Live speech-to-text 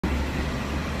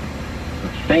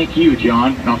Thank you,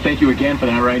 John, and I'll thank you again for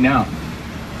that right now.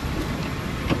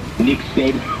 Nick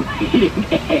said eating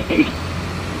egg.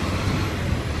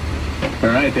 All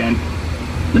right, then.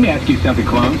 Let me ask you something,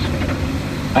 clones.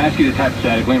 I ask you this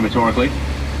hypothetically and rhetorically.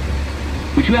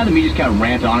 Would you rather me just kind of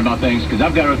rant on about things? Because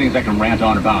I've got other things I can rant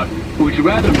on about. Or would you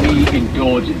rather me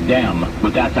indulge them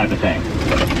with that type of thing?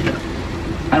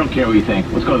 I don't care what you think.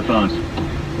 Let's go to the phones.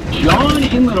 John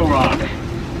in Little Rock.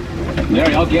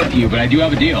 Larry, I'll get to you, but I do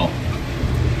have a deal.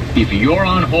 If you're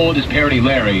on hold as Parody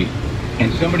Larry,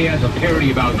 and somebody has a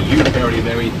parody about you, Parody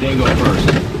Larry, they go first.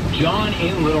 John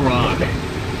in Little Rock.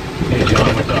 Hey,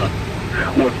 John, what's up?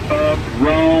 What's up,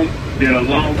 Rome? Been a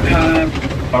long time.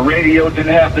 My radio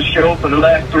didn't have the show for the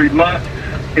last 3 months.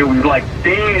 It was like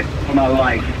dead for my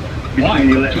life. Why?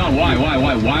 John, why?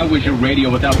 Why was your radio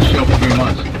without the show for 3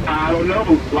 months? I don't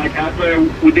know. Like after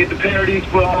we did the parodies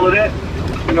for all of that,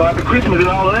 you know, after Christmas and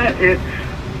all of that,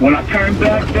 when I turned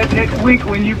back that next week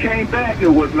when you came back, it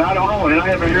was not on, and I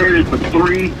haven't heard it for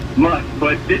 3 months.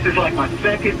 But this is like my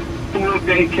second full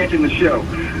day catching the show.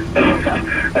 And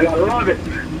I love it.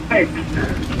 Thanks.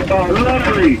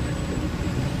 Larry.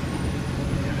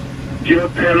 Your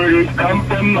parodies come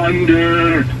from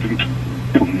under.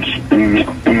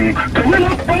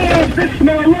 Gorilla balls, they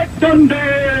smell like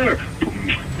thunder.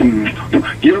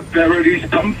 Your parodies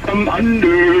come from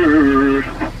under.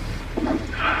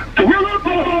 Gorilla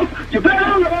balls, you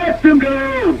better let them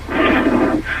go.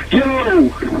 Yo,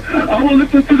 I will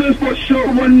listen to this for sure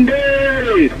one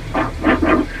day.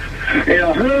 And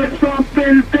I heard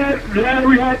something that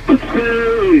Larry had to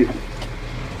say.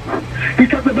 He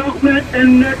talked about Matt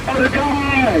and that other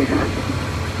guy.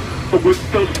 But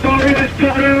with the story that's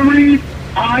parodies,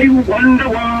 I wonder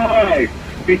why.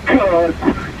 Because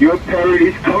your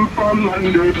parodies come from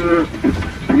under.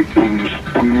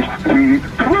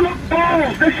 Gorilla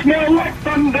balls, they smell like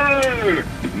thunder.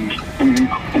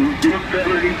 Your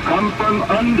parodies come from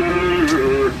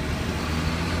under.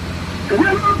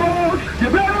 Gorilla balls, you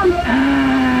better